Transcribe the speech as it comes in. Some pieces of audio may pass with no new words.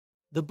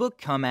The book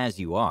Come As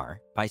You Are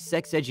by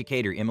sex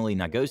educator Emily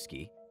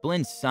Nagoski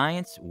blends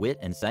science, wit,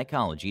 and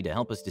psychology to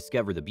help us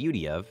discover the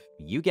beauty of,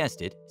 you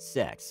guessed it,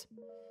 sex.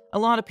 A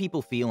lot of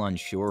people feel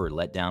unsure or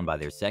let down by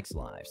their sex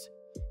lives.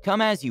 Come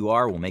As You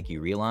Are will make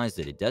you realize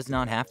that it does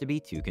not have to be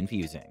too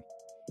confusing.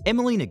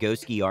 Emily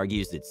Nagoski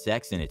argues that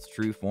sex in its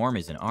true form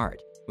is an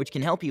art, which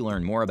can help you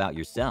learn more about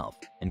yourself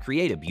and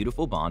create a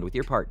beautiful bond with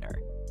your partner.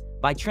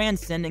 By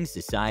transcending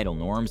societal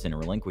norms and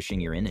relinquishing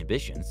your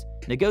inhibitions,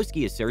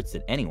 Nagoski asserts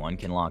that anyone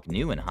can unlock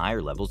new and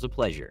higher levels of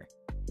pleasure.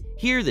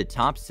 Here are the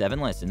top 7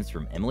 lessons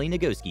from Emily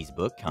Nagoski's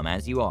book Come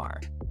As You Are.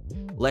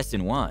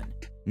 Lesson 1.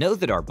 Know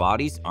that our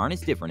bodies aren't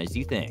as different as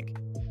you think.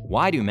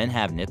 Why do men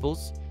have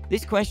nipples?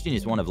 This question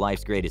is one of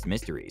life's greatest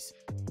mysteries.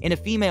 In a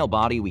female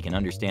body, we can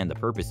understand the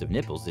purpose of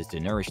nipples is to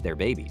nourish their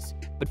babies.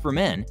 But for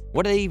men,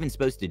 what are they even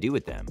supposed to do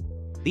with them?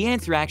 The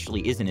answer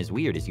actually isn't as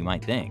weird as you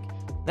might think.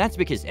 That's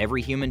because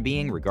every human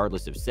being,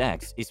 regardless of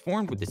sex, is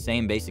formed with the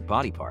same basic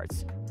body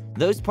parts.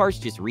 Those parts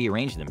just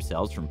rearrange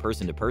themselves from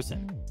person to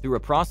person through a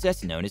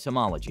process known as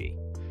homology.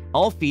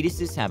 All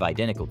fetuses have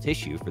identical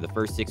tissue for the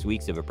first 6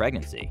 weeks of a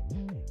pregnancy.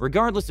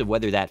 Regardless of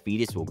whether that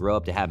fetus will grow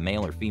up to have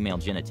male or female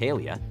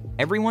genitalia,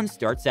 everyone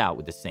starts out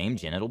with the same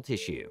genital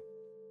tissue.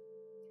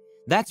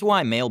 That's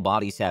why male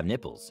bodies have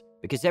nipples,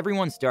 because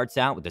everyone starts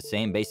out with the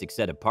same basic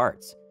set of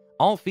parts.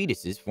 All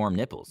fetuses form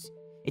nipples.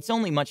 It's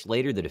only much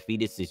later that a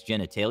fetus's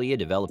genitalia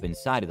develop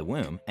inside of the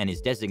womb and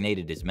is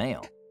designated as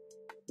male.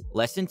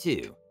 Lesson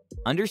 2.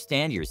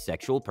 Understand your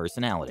sexual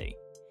personality.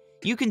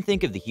 You can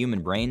think of the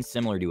human brain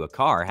similar to a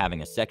car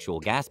having a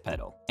sexual gas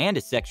pedal and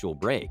a sexual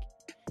brake.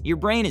 Your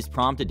brain is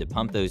prompted to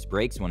pump those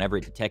brakes whenever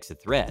it detects a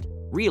threat,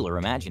 real or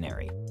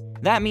imaginary.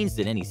 That means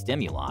that any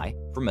stimuli,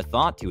 from a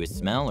thought to a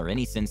smell or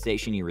any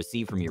sensation you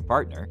receive from your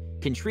partner,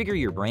 can trigger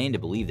your brain to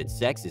believe that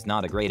sex is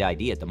not a great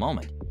idea at the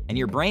moment, and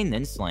your brain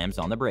then slams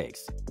on the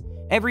brakes.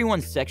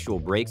 Everyone's sexual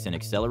brakes and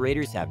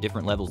accelerators have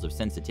different levels of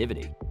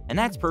sensitivity, and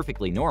that's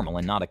perfectly normal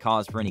and not a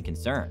cause for any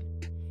concern.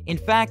 In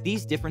fact,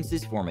 these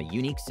differences form a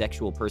unique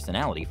sexual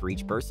personality for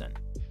each person.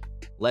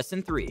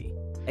 Lesson 3.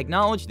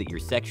 Acknowledge that your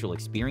sexual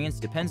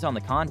experience depends on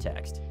the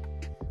context.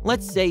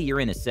 Let's say you're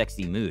in a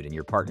sexy mood and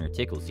your partner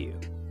tickles you.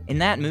 In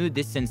that mood,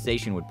 this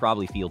sensation would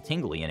probably feel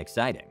tingly and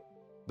exciting.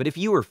 But if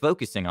you were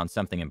focusing on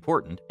something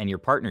important and your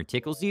partner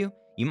tickles you,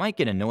 you might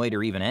get annoyed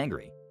or even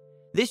angry.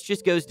 This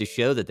just goes to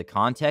show that the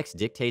context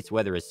dictates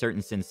whether a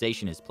certain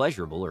sensation is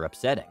pleasurable or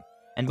upsetting,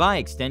 and by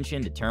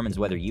extension determines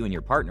whether you and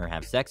your partner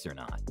have sex or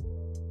not.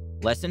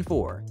 Lesson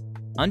 4.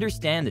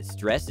 Understand that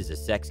stress is a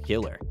sex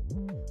killer.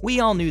 We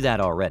all knew that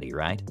already,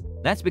 right?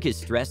 That's because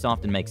stress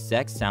often makes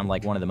sex sound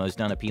like one of the most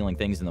unappealing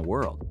things in the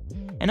world.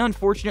 And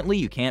unfortunately,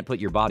 you can't put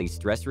your body's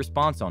stress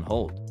response on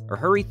hold or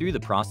hurry through the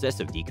process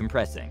of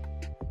decompressing.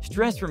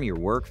 Stress from your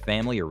work,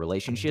 family, or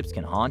relationships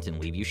can haunt and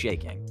leave you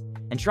shaking.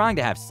 And trying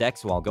to have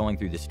sex while going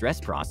through the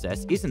stress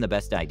process isn't the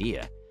best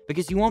idea,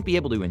 because you won't be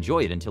able to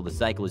enjoy it until the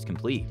cycle is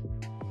complete.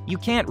 You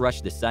can't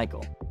rush the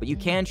cycle, but you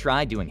can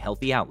try doing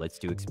healthy outlets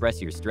to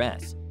express your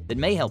stress that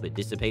may help it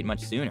dissipate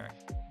much sooner.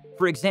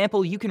 For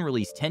example, you can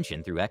release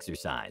tension through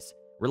exercise,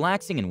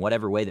 relaxing in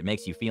whatever way that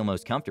makes you feel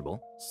most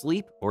comfortable,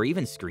 sleep, or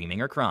even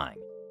screaming or crying.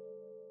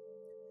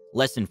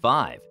 Lesson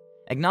 5.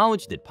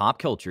 Acknowledge that pop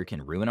culture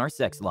can ruin our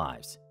sex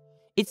lives.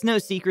 It's no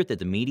secret that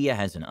the media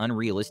has an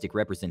unrealistic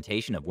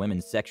representation of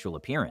women's sexual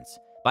appearance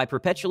by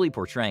perpetually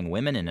portraying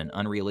women in an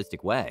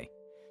unrealistic way.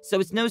 So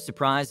it's no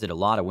surprise that a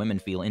lot of women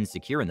feel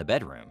insecure in the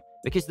bedroom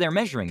because they're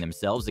measuring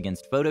themselves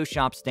against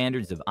Photoshop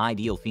standards of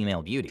ideal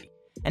female beauty.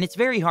 And it's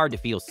very hard to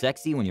feel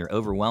sexy when you're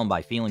overwhelmed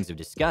by feelings of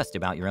disgust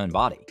about your own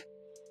body.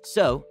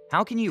 So,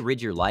 how can you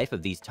rid your life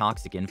of these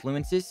toxic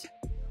influences?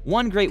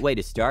 One great way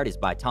to start is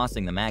by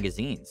tossing the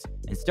magazines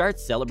and start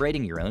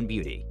celebrating your own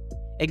beauty.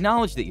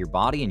 Acknowledge that your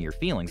body and your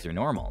feelings are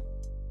normal.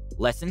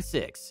 Lesson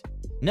 6.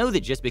 Know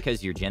that just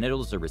because your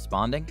genitals are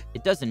responding,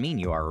 it doesn't mean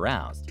you are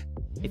aroused.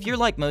 If you're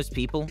like most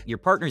people, your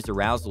partner's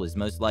arousal is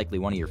most likely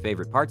one of your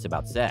favorite parts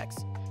about sex.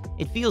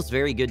 It feels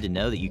very good to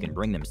know that you can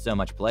bring them so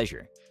much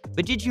pleasure.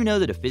 But did you know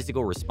that a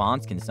physical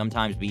response can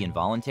sometimes be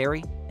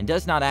involuntary and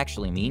does not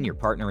actually mean your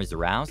partner is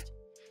aroused?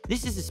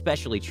 This is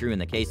especially true in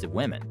the case of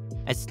women,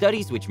 as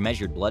studies which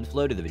measured blood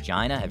flow to the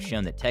vagina have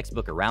shown that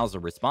textbook arousal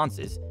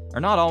responses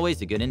are not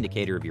always a good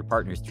indicator of your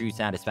partner's true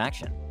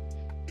satisfaction.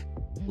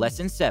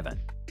 Lesson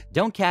 7.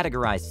 Don't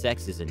categorize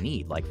sex as a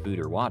need like food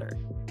or water.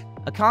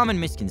 A common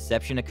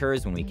misconception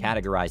occurs when we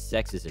categorize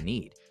sex as a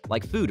need,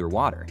 like food or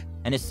water,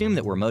 and assume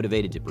that we're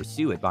motivated to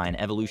pursue it by an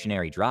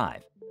evolutionary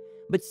drive.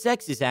 But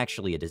sex is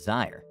actually a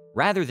desire,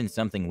 rather than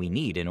something we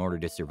need in order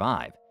to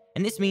survive,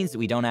 and this means that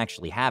we don't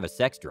actually have a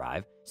sex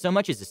drive so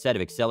much as a set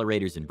of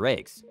accelerators and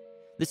brakes.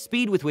 The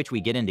speed with which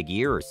we get into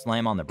gear or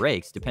slam on the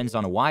brakes depends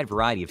on a wide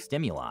variety of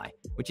stimuli,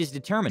 which is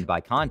determined by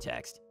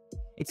context.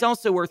 It's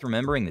also worth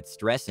remembering that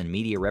stress and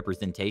media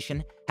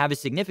representation have a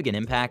significant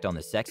impact on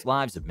the sex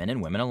lives of men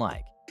and women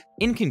alike.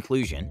 In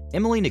conclusion,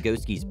 Emily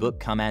Nagoski's book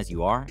Come As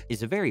You Are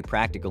is a very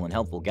practical and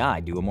helpful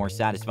guide to a more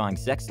satisfying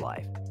sex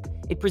life.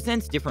 It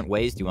presents different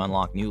ways to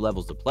unlock new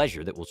levels of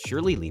pleasure that will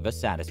surely leave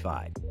us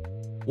satisfied.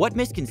 What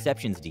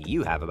misconceptions do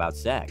you have about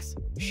sex?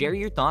 Share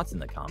your thoughts in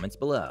the comments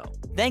below.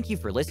 Thank you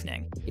for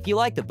listening. If you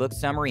like the book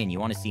summary and you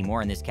want to see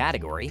more in this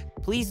category,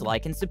 please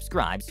like and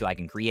subscribe so I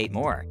can create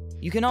more.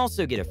 You can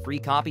also get a free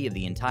copy of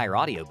the entire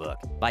audiobook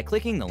by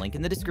clicking the link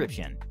in the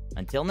description.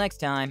 Until next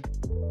time.